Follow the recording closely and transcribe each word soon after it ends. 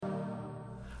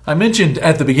I mentioned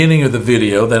at the beginning of the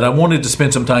video that I wanted to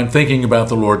spend some time thinking about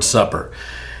the Lord's Supper.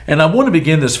 And I want to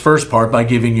begin this first part by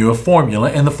giving you a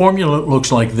formula, and the formula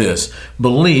looks like this.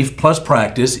 Belief plus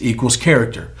practice equals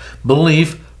character.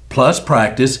 Belief plus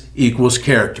practice equals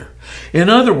character. In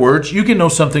other words, you can know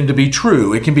something to be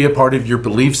true. It can be a part of your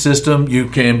belief system. You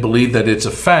can believe that it's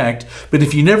a fact. But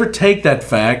if you never take that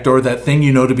fact or that thing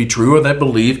you know to be true or that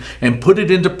belief and put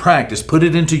it into practice, put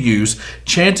it into use,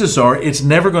 chances are it's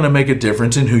never going to make a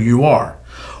difference in who you are.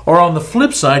 Or on the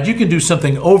flip side, you can do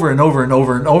something over and over and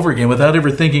over and over again without ever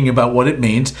thinking about what it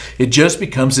means. It just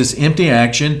becomes this empty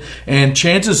action, and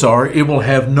chances are it will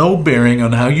have no bearing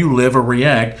on how you live or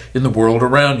react in the world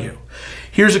around you.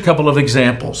 Here's a couple of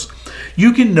examples.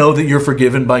 You can know that you're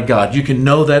forgiven by God. You can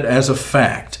know that as a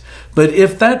fact. But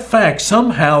if that fact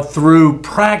somehow through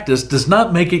practice does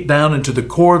not make it down into the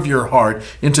core of your heart,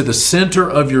 into the center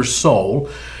of your soul,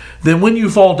 then when you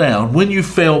fall down, when you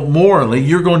fail morally,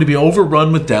 you're going to be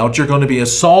overrun with doubt. You're going to be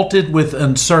assaulted with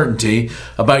uncertainty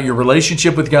about your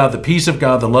relationship with God, the peace of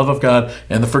God, the love of God,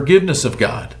 and the forgiveness of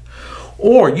God.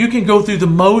 Or you can go through the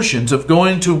motions of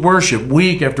going to worship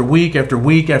week after week after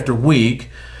week after week,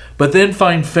 but then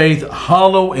find faith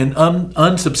hollow and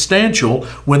unsubstantial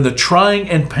when the trying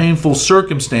and painful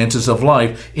circumstances of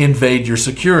life invade your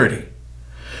security.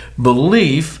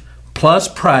 Belief plus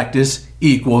practice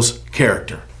equals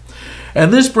character.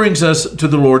 And this brings us to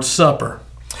the Lord's Supper.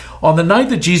 On the night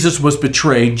that Jesus was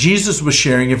betrayed, Jesus was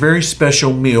sharing a very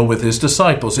special meal with his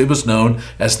disciples. It was known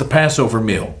as the Passover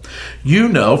meal. You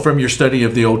know from your study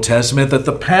of the Old Testament that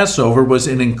the Passover was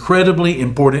an incredibly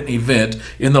important event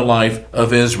in the life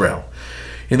of Israel.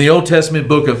 In the Old Testament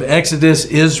book of Exodus,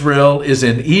 Israel is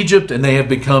in Egypt and they have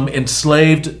become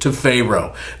enslaved to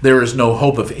Pharaoh. There is no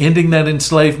hope of ending that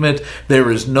enslavement.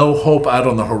 There is no hope out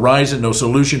on the horizon, no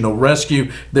solution, no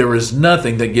rescue. There is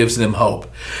nothing that gives them hope.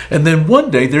 And then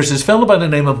one day there's this fellow by the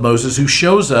name of Moses who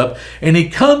shows up and he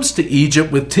comes to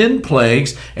Egypt with 10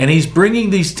 plagues and he's bringing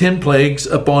these 10 plagues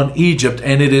upon Egypt,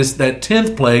 and it is that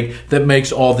 10th plague that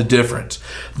makes all the difference.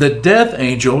 The death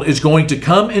angel is going to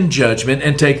come in judgment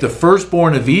and take the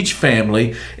firstborn of each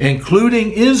family,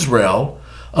 including Israel,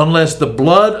 unless the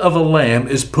blood of a lamb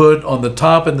is put on the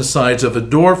top and the sides of a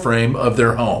doorframe of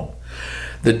their home.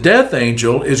 The death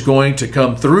angel is going to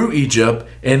come through Egypt,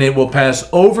 and it will pass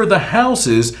over the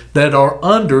houses that are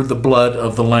under the blood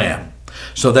of the lamb.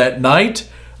 So that night,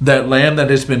 that lamb that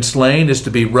has been slain is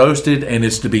to be roasted and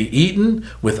is to be eaten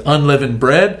with unleavened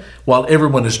bread. While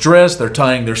everyone is dressed, they're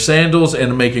tying their sandals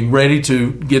and making ready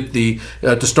to get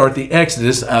to start the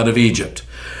exodus out of Egypt.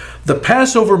 The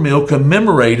Passover meal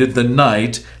commemorated the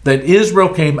night that Israel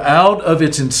came out of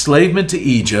its enslavement to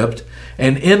Egypt,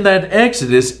 and in that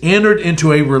exodus entered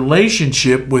into a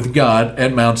relationship with God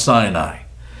at Mount Sinai.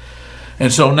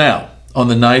 And so now, on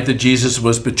the night that Jesus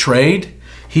was betrayed,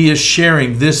 he is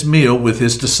sharing this meal with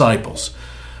his disciples.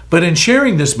 But in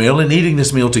sharing this meal and eating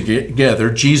this meal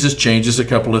together, Jesus changes a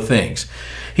couple of things.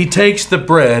 He takes the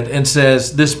bread and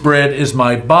says, "This bread is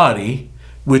my body,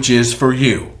 which is for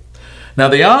you." Now,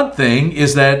 the odd thing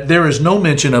is that there is no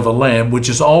mention of a lamb, which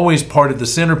is always part of the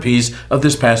centerpiece of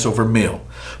this Passover meal.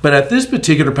 But at this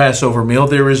particular Passover meal,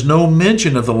 there is no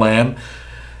mention of the lamb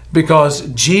because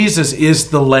Jesus is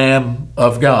the Lamb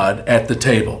of God at the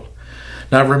table.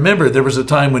 Now remember, there was a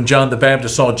time when John the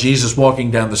Baptist saw Jesus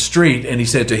walking down the street, and he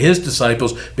said to his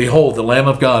disciples, "Behold, the Lamb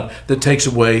of God that takes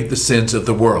away the sins of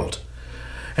the world."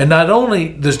 And not only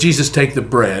does Jesus take the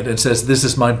bread and says, "This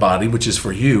is my body, which is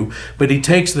for you," but he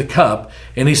takes the cup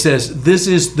and he says, "This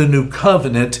is the new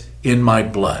covenant in my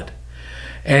blood."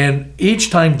 And each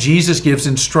time Jesus gives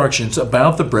instructions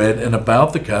about the bread and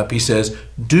about the cup, he says,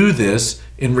 "Do this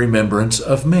in remembrance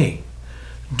of me.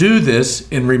 Do this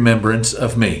in remembrance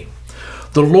of me."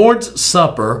 The Lord's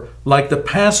Supper, like the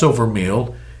Passover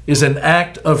meal, is an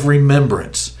act of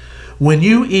remembrance. When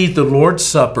you eat the Lord's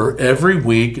Supper every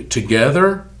week,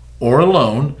 together or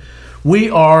alone, we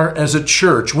are as a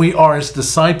church, we are as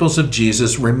disciples of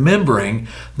Jesus, remembering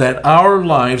that our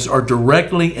lives are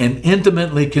directly and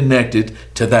intimately connected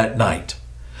to that night.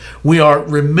 We are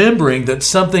remembering that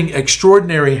something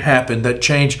extraordinary happened that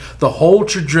changed the whole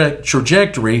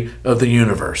trajectory of the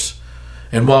universe.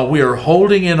 And while we are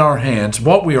holding in our hands,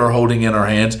 what we are holding in our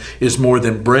hands is more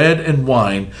than bread and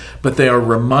wine, but they are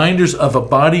reminders of a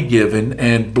body given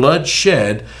and blood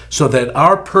shed so that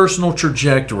our personal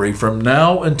trajectory from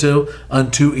now unto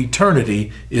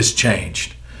eternity is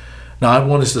changed. Now I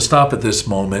want us to stop at this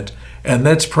moment and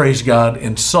let's praise God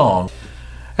in song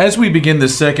As we begin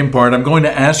this second part, I'm going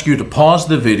to ask you to pause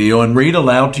the video and read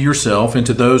aloud to yourself and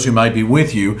to those who might be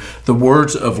with you the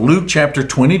words of Luke chapter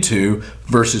 22,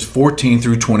 verses 14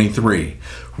 through 23.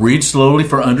 Read slowly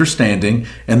for understanding,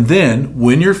 and then,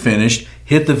 when you're finished,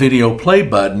 hit the video play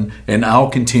button and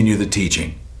I'll continue the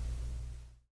teaching.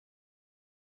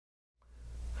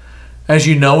 As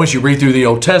you know, as you read through the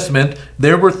Old Testament,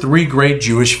 there were three great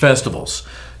Jewish festivals.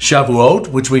 Shavuot,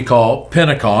 which we call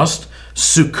Pentecost,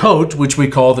 Sukkot, which we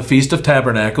call the Feast of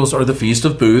Tabernacles or the Feast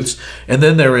of Booths, and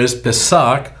then there is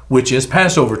Pesach, which is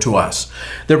Passover to us.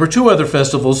 There were two other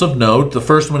festivals of note, the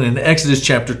first one in Exodus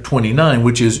chapter 29,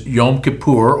 which is Yom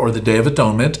Kippur or the Day of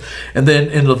Atonement, and then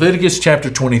in Leviticus chapter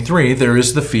 23, there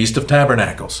is the Feast of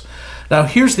Tabernacles. Now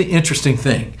here's the interesting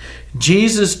thing.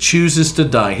 Jesus chooses to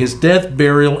die. His death,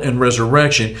 burial, and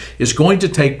resurrection is going to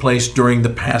take place during the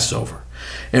Passover.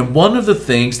 And one of the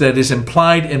things that is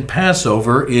implied in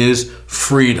Passover is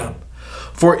freedom.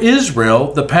 For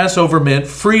Israel, the Passover meant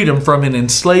freedom from an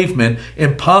enslavement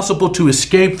impossible to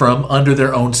escape from under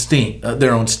their own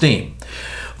steam.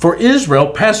 For Israel,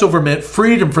 Passover meant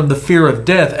freedom from the fear of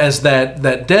death, as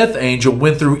that death angel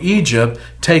went through Egypt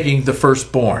taking the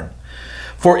firstborn.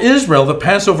 For Israel, the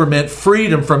Passover meant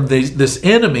freedom from this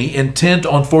enemy intent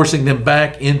on forcing them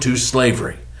back into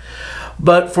slavery.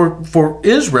 But for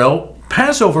Israel,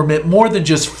 Passover meant more than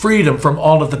just freedom from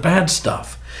all of the bad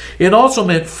stuff. It also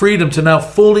meant freedom to now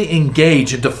fully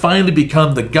engage and to finally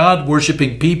become the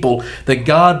God-worshiping people that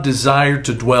God desired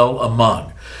to dwell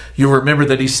among. You'll remember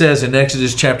that he says in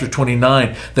Exodus chapter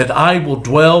 29 that I will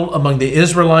dwell among the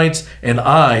Israelites and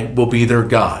I will be their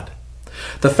God.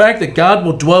 The fact that God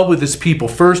will dwell with his people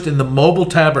first in the mobile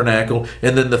tabernacle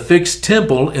and then the fixed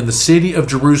temple in the city of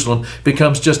Jerusalem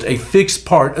becomes just a fixed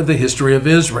part of the history of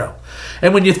Israel.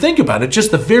 And when you think about it,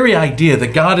 just the very idea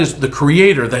that God is the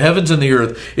creator of the heavens and the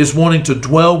earth is wanting to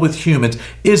dwell with humans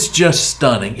is just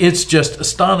stunning. It's just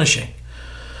astonishing.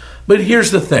 But here's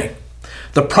the thing.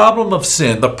 The problem of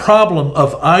sin, the problem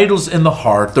of idols in the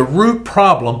heart, the root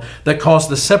problem that caused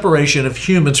the separation of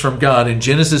humans from God in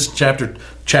Genesis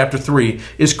chapter 3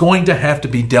 is going to have to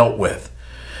be dealt with.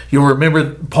 You'll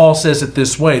remember Paul says it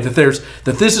this way, that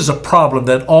this is a problem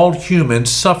that all humans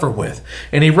suffer with.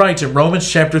 And he writes in Romans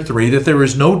chapter 3 that there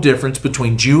is no difference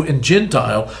between Jew and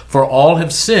Gentile, for all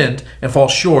have sinned and fall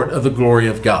short of the glory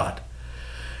of God.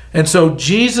 And so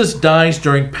Jesus dies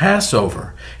during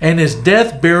Passover, and his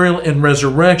death, burial, and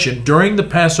resurrection during the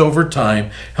Passover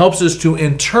time helps us to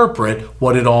interpret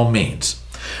what it all means.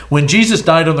 When Jesus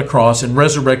died on the cross and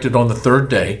resurrected on the third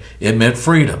day, it meant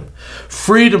freedom.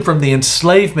 Freedom from the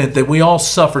enslavement that we all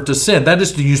suffer to sin. That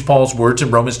is, to use Paul's words in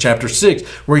Romans chapter 6,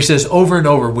 where he says over and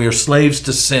over, we are slaves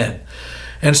to sin.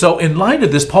 And so in light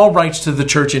of this, Paul writes to the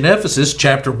church in Ephesus,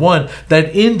 chapter 1,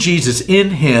 that in Jesus,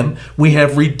 in him, we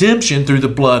have redemption through the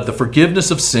blood, the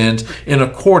forgiveness of sins in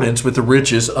accordance with the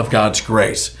riches of God's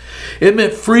grace. It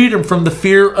meant freedom from the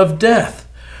fear of death.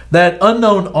 That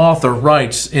unknown author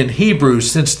writes in Hebrews,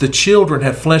 since the children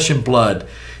have flesh and blood,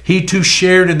 he too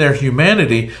shared in their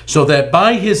humanity, so that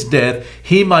by his death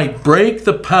he might break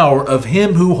the power of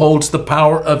him who holds the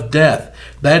power of death,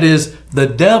 that is, the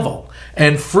devil,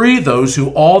 and free those who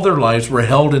all their lives were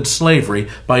held in slavery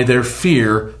by their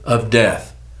fear of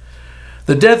death.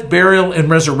 The death, burial, and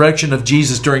resurrection of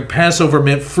Jesus during Passover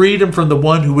meant freedom from the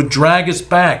one who would drag us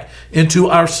back into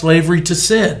our slavery to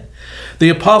sin. The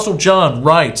Apostle John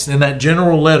writes in that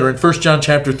general letter in 1 John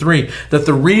chapter 3 that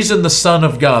the reason the Son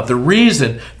of God, the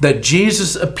reason that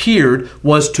Jesus appeared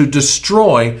was to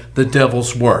destroy the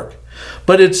devil's work.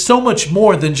 But it's so much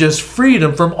more than just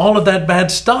freedom from all of that bad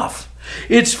stuff.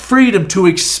 It's freedom to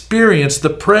experience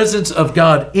the presence of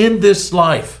God in this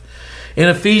life. In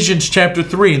Ephesians chapter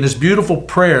 3, in this beautiful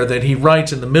prayer that he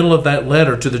writes in the middle of that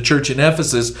letter to the church in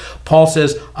Ephesus, Paul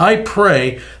says, I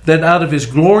pray that out of his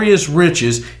glorious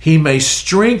riches he may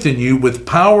strengthen you with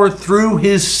power through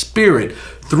his Spirit,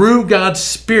 through God's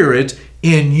Spirit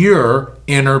in your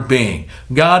inner being.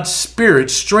 God's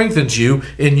Spirit strengthens you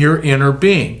in your inner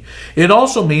being. It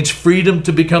also means freedom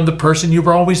to become the person you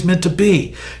were always meant to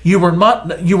be. You were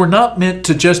not meant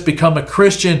to just become a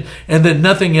Christian and then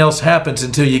nothing else happens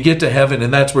until you get to heaven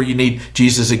and that's where you need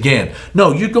Jesus again.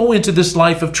 No, you go into this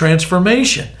life of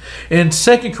transformation. In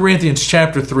 2 Corinthians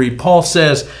chapter 3, Paul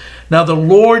says, now the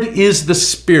Lord is the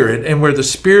Spirit, and where the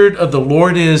Spirit of the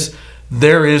Lord is,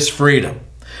 there is freedom.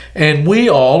 And we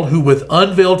all, who with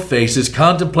unveiled faces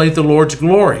contemplate the Lord's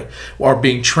glory, are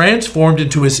being transformed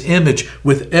into his image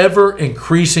with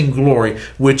ever-increasing glory,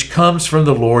 which comes from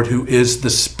the Lord who is the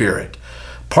Spirit.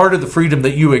 Part of the freedom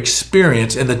that you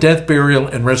experience in the death, burial,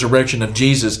 and resurrection of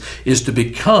Jesus is to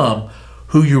become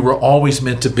who you were always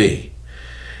meant to be.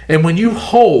 And when you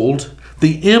hold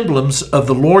the emblems of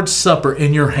the Lord's Supper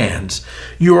in your hands,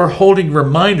 you are holding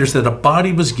reminders that a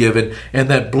body was given and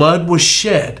that blood was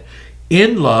shed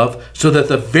in love, so that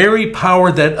the very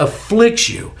power that afflicts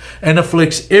you and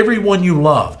afflicts everyone you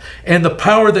love, and the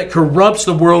power that corrupts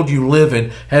the world you live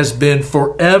in, has been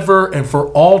forever and for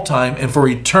all time and for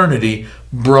eternity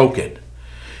broken.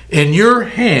 In your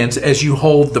hands, as you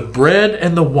hold the bread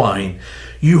and the wine,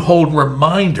 you hold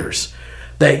reminders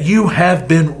that you have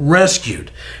been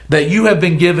rescued, that you have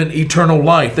been given eternal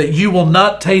life, that you will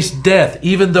not taste death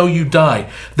even though you die,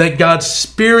 that God's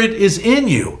Spirit is in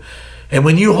you. And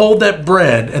when you hold that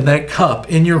bread and that cup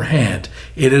in your hand,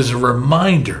 it is a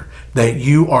reminder that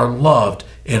you are loved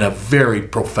in a very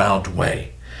profound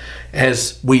way.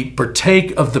 As we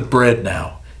partake of the bread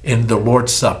now in the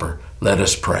Lord's Supper, let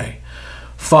us pray.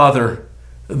 Father,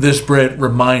 this bread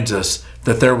reminds us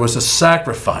that there was a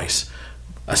sacrifice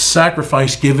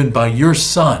given by your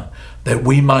Son that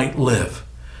we might live.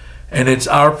 And it's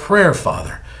our prayer,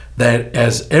 Father, that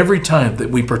as every time that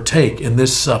we partake in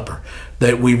this supper,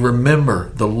 that we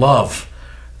remember the love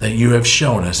that you have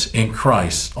shown us in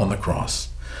Christ on the cross.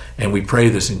 And we pray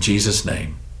this in Jesus'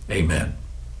 name. Amen.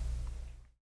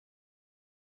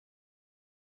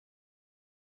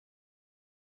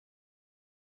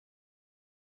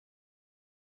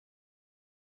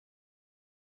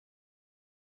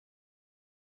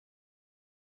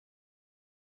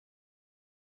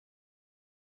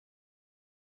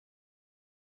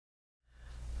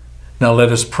 Now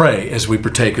let us pray as we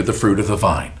partake of the fruit of the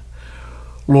vine.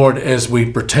 Lord, as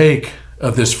we partake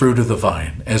of this fruit of the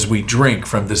vine, as we drink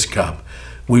from this cup,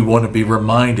 we want to be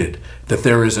reminded that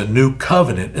there is a new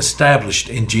covenant established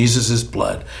in Jesus'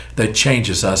 blood that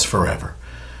changes us forever.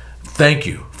 Thank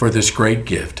you for this great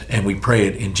gift, and we pray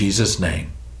it in Jesus' name.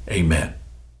 Amen.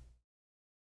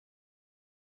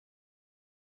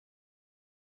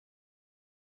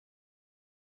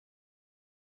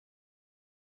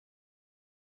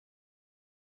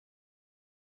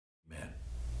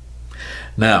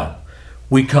 Now,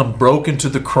 we come broken to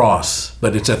the cross,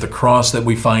 but it's at the cross that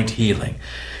we find healing.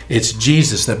 It's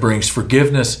Jesus that brings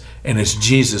forgiveness, and it's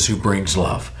Jesus who brings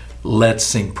love. Let's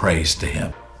sing praise to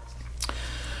him.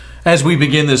 As we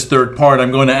begin this third part,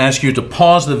 I'm going to ask you to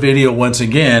pause the video once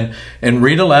again and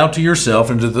read aloud to yourself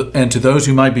and to those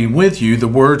who might be with you the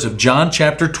words of John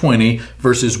chapter 20,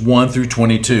 verses 1 through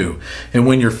 22. And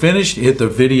when you're finished, hit the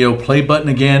video play button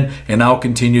again, and I'll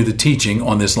continue the teaching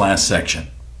on this last section.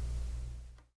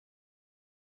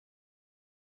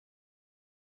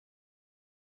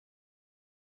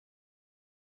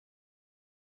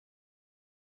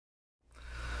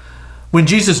 When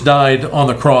Jesus died on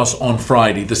the cross on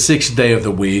Friday, the 6th day of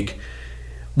the week,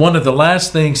 one of the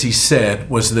last things he said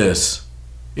was this: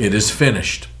 "It is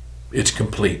finished. It's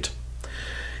complete."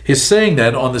 His saying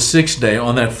that on the 6th day,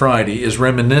 on that Friday, is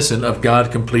reminiscent of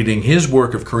God completing his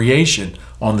work of creation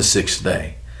on the 6th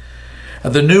day.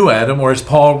 The new Adam, or as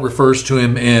Paul refers to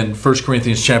him in 1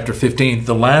 Corinthians chapter 15,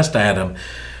 the last Adam,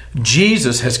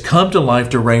 Jesus has come to life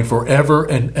to reign forever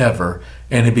and ever,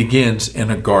 and it begins in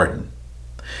a garden.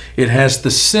 It has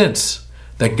the sense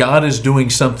that God is doing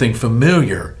something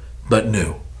familiar but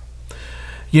new.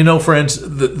 You know, friends,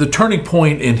 the turning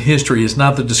point in history is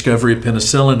not the discovery of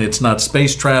penicillin. It's not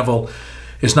space travel.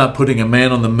 It's not putting a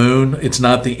man on the moon. It's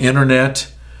not the internet.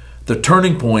 The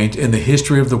turning point in the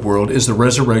history of the world is the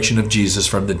resurrection of Jesus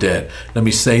from the dead. Let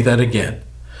me say that again.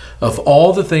 Of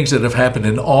all the things that have happened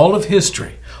in all of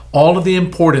history, all of the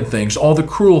important things, all the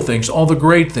cruel things, all the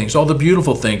great things, all the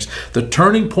beautiful things, the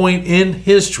turning point in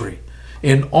history,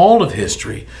 in all of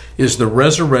history, is the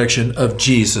resurrection of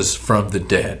Jesus from the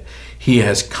dead. He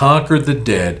has conquered the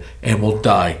dead and will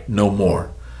die no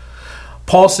more.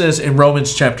 Paul says in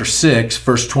Romans chapter 6,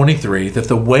 verse 23, that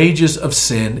the wages of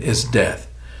sin is death.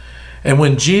 And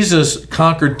when Jesus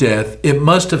conquered death, it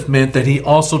must have meant that he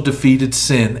also defeated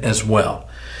sin as well.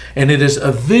 And it is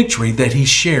a victory that he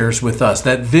shares with us,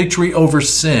 that victory over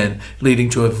sin leading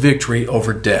to a victory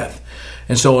over death.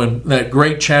 And so in that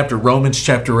great chapter, Romans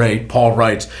chapter 8, Paul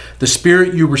writes, "The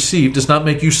Spirit you received does not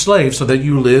make you slaves so that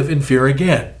you live in fear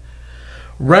again.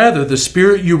 Rather, the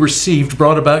Spirit you received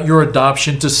brought about your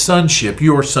adoption to sonship.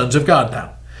 You are sons of God now.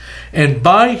 And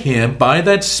by him, by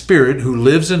that Spirit who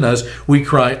lives in us, we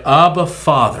cry, Abba,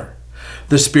 Father."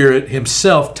 The Spirit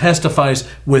himself testifies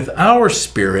with our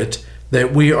spirit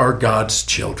that we are God's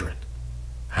children.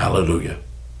 Hallelujah.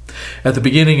 At the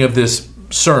beginning of this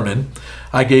sermon,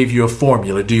 I gave you a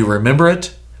formula. Do you remember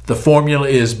it? The formula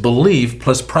is belief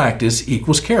plus practice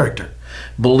equals character.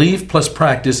 Belief plus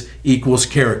practice equals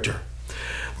character.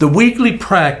 The weekly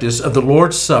practice of the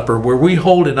Lord's Supper, where we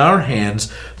hold in our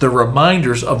hands the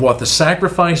reminders of what the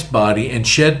sacrificed body and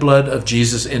shed blood of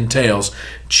Jesus entails,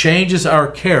 changes our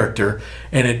character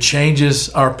and it changes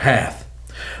our path.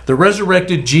 The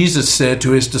resurrected Jesus said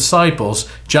to his disciples,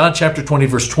 John chapter 20,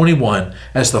 verse 21,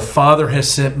 "As the Father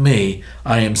has sent me,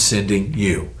 I am sending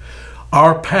you."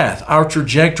 Our path, our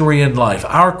trajectory in life,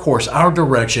 our course, our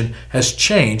direction has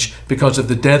changed because of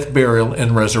the death, burial,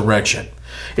 and resurrection.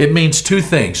 It means two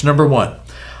things. Number one,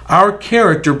 our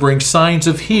character brings signs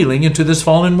of healing into this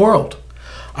fallen world.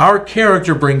 Our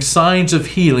character brings signs of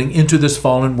healing into this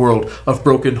fallen world, of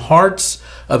broken hearts,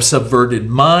 of subverted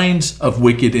minds, of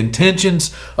wicked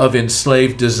intentions, of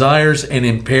enslaved desires, and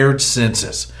impaired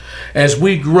senses. As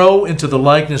we grow into the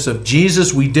likeness of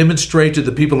Jesus, we demonstrate to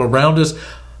the people around us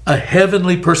a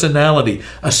heavenly personality,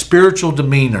 a spiritual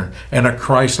demeanor, and a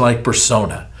Christ-like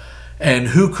persona. And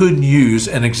who couldn't use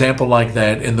an example like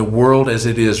that in the world as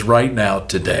it is right now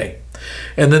today?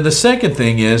 And then the second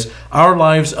thing is our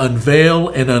lives unveil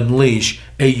and unleash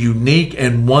a unique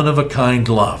and one-of-a-kind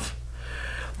love.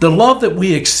 The love that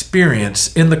we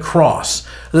experience in the cross,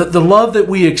 the love that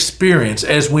we experience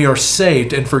as we are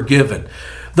saved and forgiven,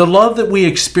 the love that we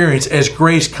experience as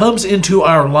grace comes into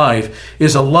our life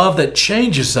is a love that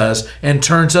changes us and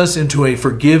turns us into a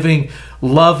forgiving,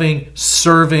 loving,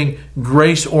 serving,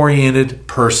 grace-oriented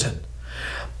person.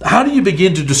 How do you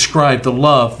begin to describe the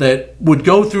love that would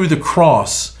go through the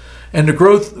cross and to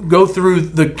go through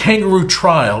the kangaroo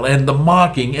trial and the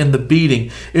mocking and the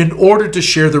beating in order to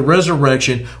share the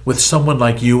resurrection with someone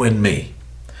like you and me?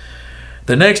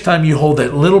 The next time you hold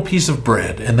that little piece of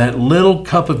bread and that little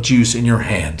cup of juice in your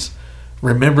hands,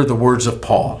 remember the words of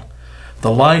Paul.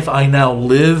 The life I now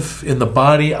live in the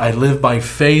body, I live by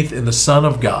faith in the Son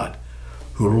of God,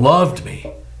 who loved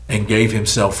me and gave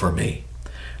himself for me.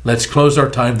 Let's close our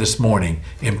time this morning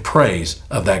in praise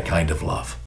of that kind of love.